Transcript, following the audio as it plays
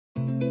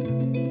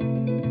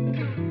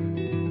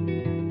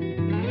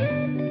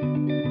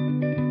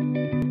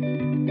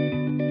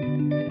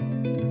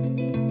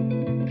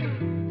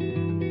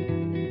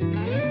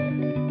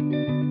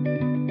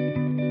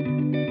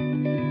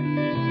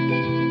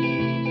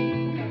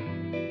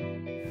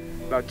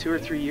About 2 or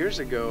 3 years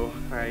ago,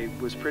 I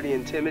was pretty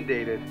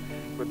intimidated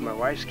with my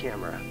wife's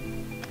camera.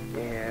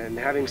 And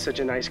having such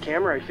a nice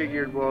camera, I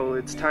figured, well,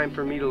 it's time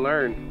for me to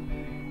learn.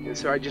 And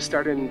so I just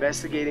started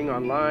investigating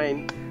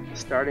online,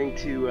 starting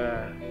to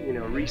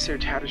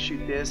research how to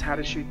shoot this, how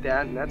to shoot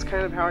that, and that's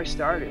kind of how I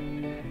started.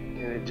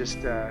 And it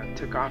just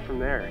took off from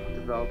there,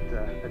 developed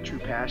a true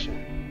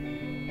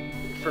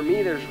passion. For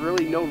me, there's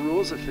really no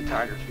rules of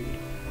photography.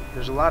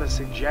 There's a lot of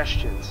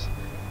suggestions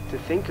to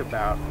think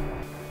about.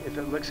 If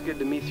it looks good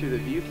to me through the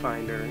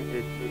viewfinder,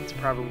 it's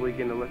probably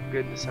going to look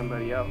good to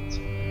somebody else.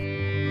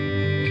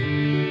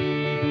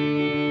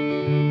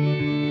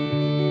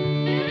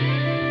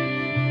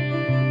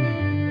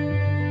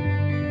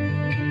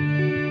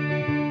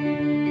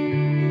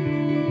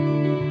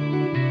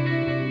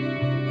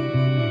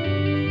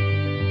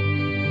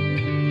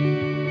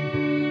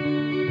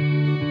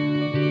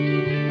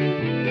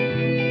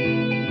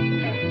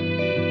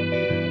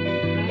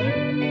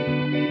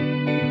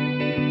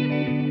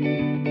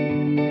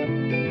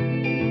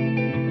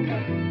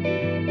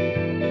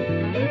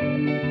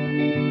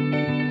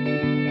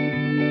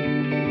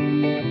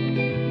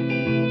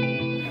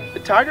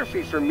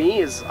 Photography for me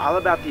is all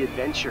about the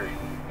adventure.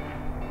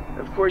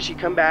 Of course, you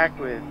come back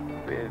with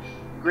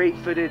great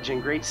footage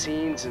and great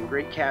scenes and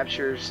great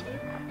captures,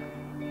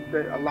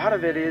 but a lot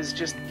of it is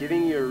just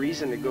giving you a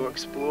reason to go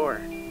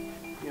explore.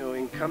 You know,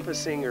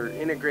 encompassing or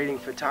integrating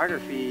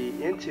photography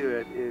into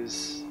it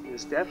is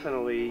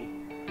definitely,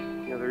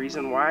 the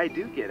reason why I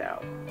do get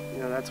out.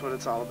 That's what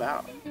it's all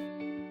about.